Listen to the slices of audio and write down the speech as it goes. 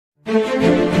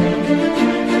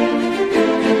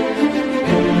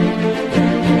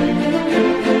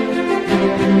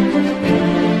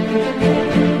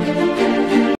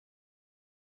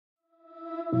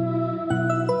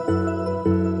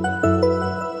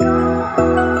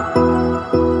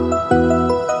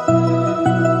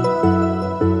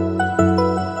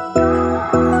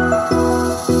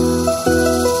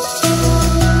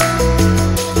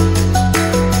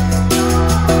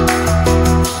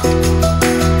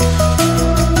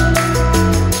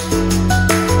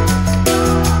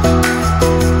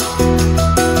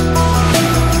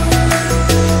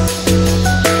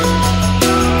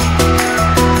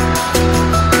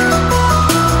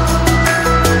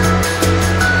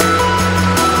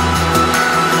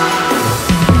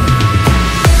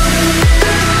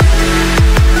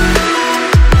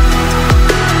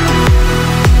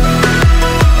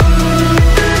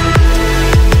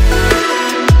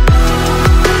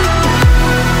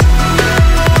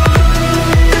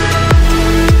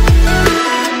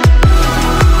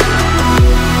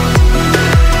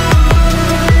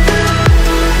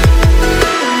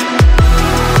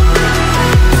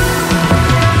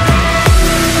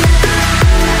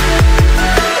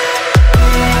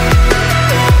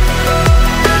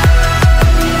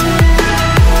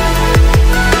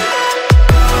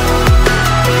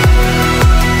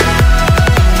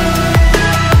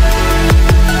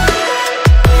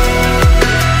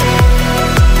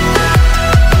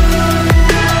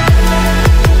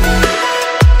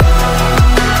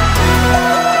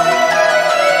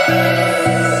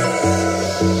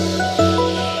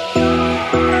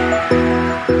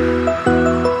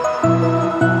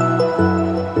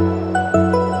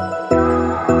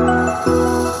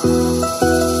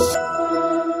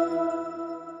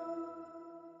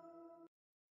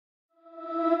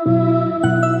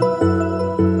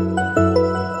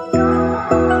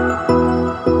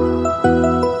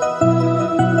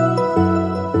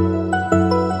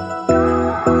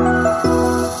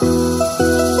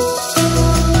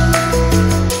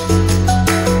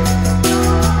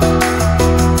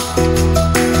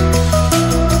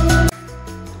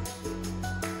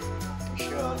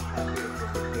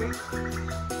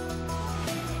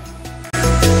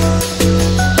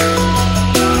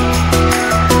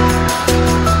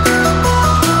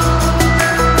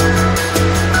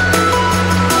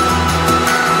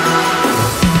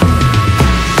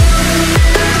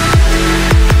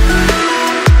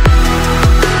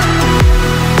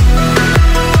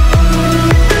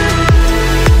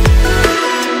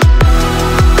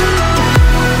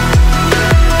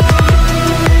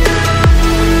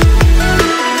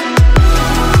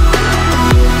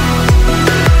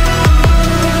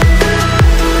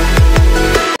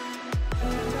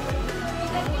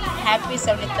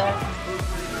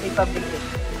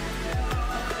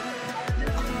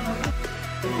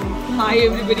Hi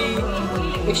everybody.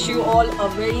 Wish you all a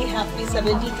very happy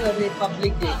 73rd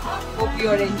Republic Day. Hope you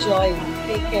are enjoying.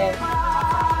 Take care.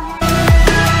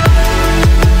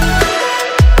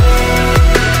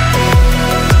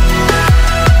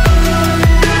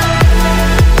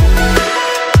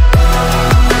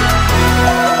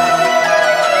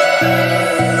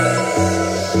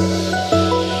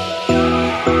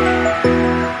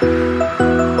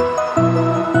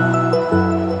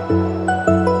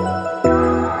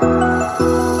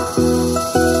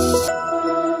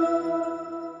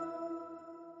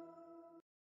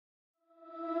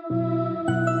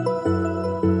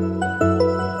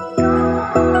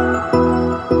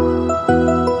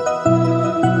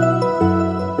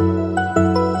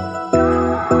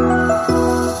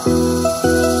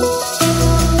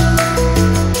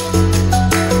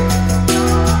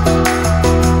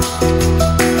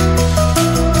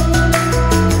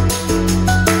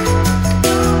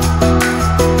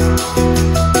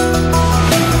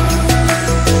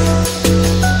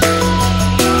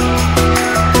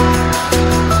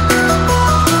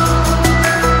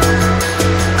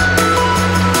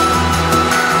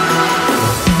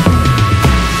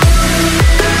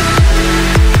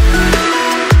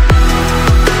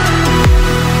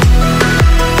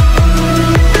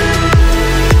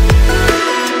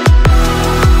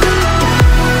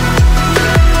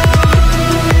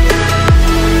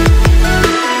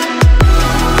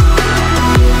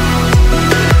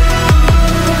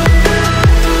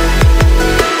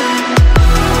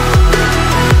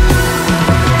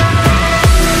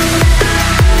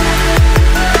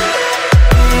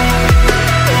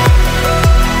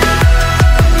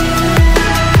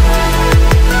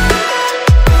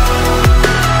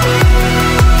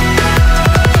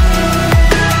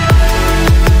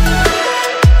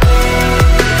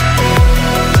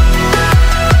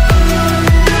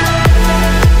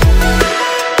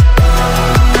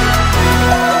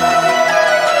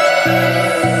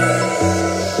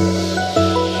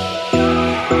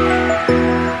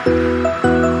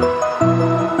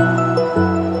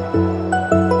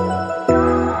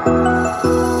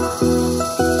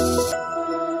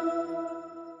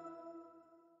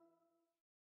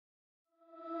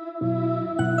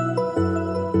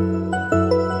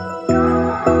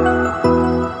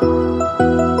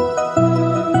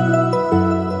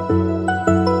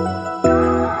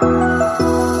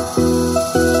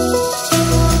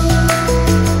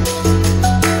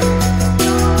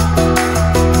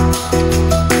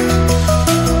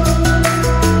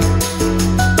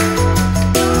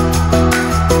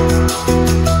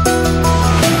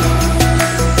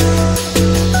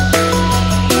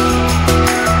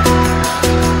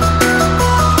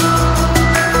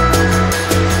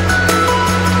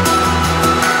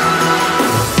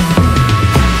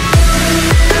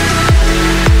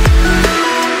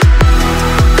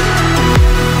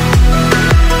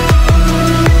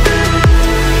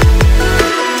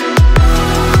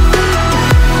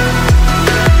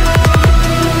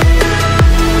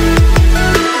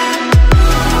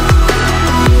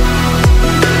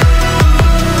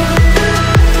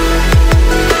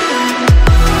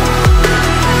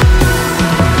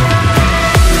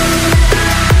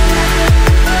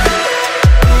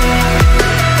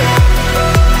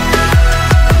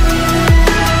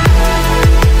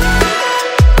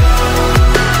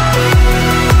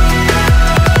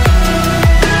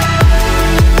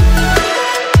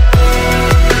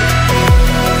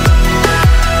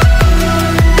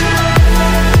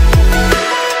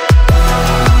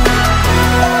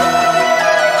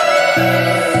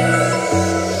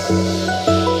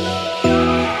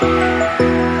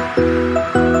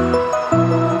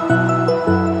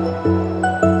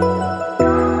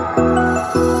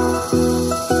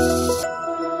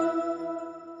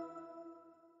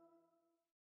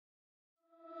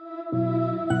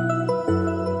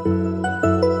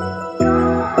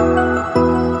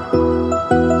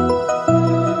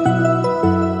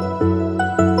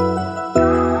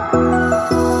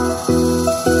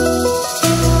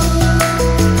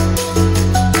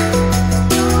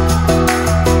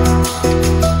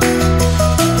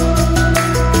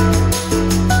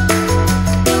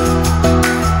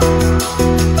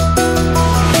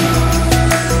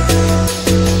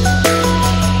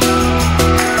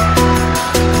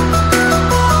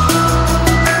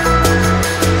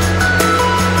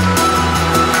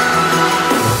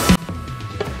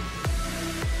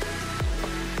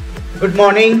 Good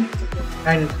morning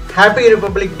and happy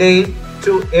Republic Day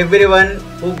to everyone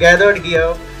who gathered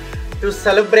here to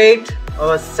celebrate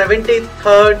our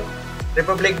 73rd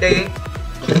Republic Day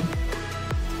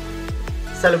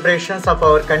celebrations of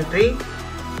our country.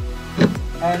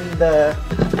 And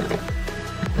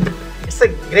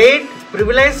It's a great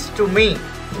privilege to me.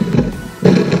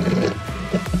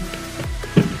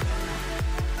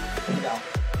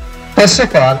 First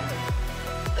of all,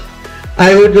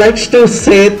 I would like to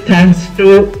say thanks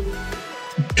to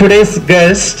today's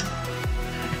guest,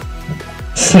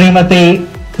 Srimati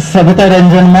Sabita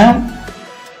Ranjan ma'am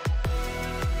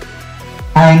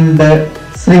and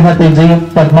Srimati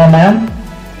Ji Padma ma'am.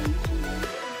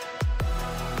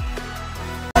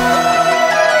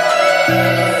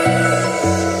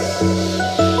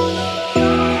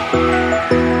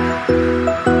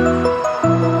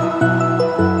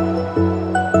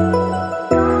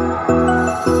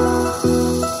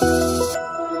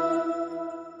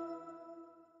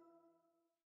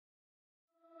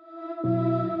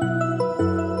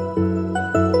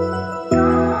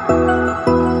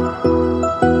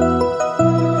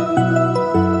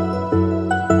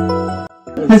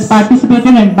 Has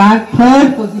participated and bagged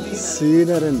third position. C.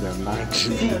 Narendra, not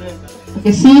G.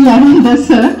 Okay, C. Narendra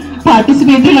sir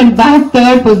participated and bagged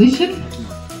third position.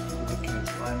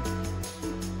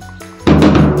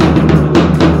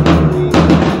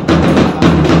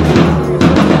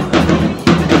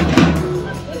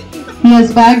 He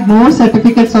has bagged more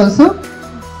certificates also.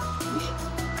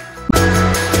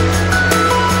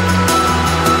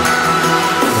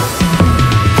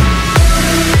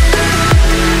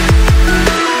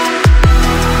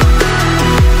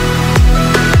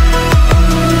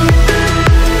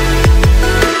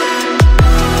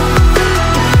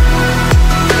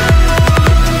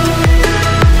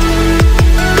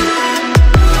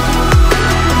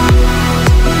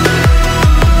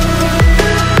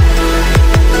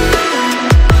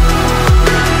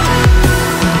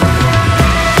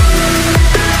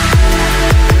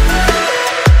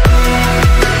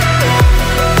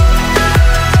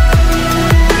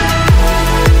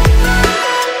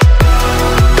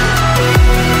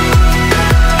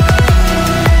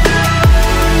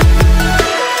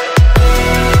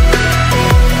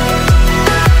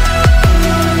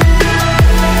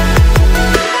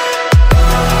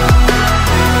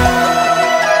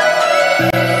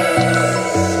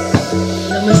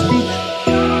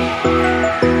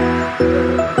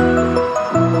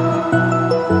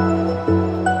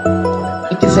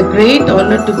 It is a great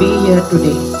honor to be here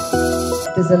today.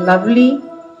 It is a lovely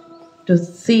to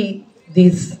see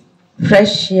these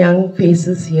fresh young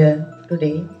faces here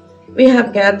today. We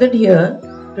have gathered here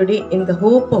today in the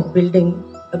hope of building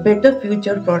a better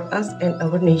future for us and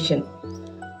our nation.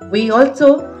 We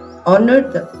also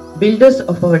honored the builders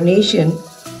of our nation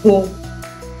who...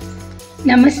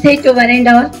 Namaste to one and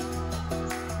all.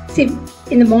 See,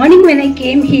 in the morning when I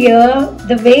came here,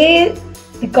 the way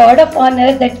the God of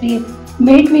honor that we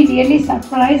made me really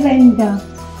surprised, and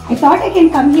I thought I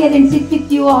can come here and sit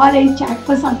with you all and chat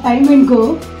for some time and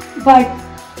go. But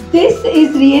this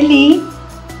is really,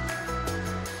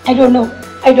 I don't know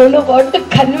what to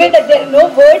convey, that there are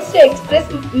no words to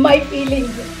express my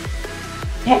feelings.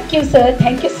 Thank you, sir.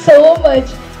 Thank you so much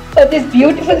for this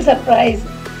beautiful surprise.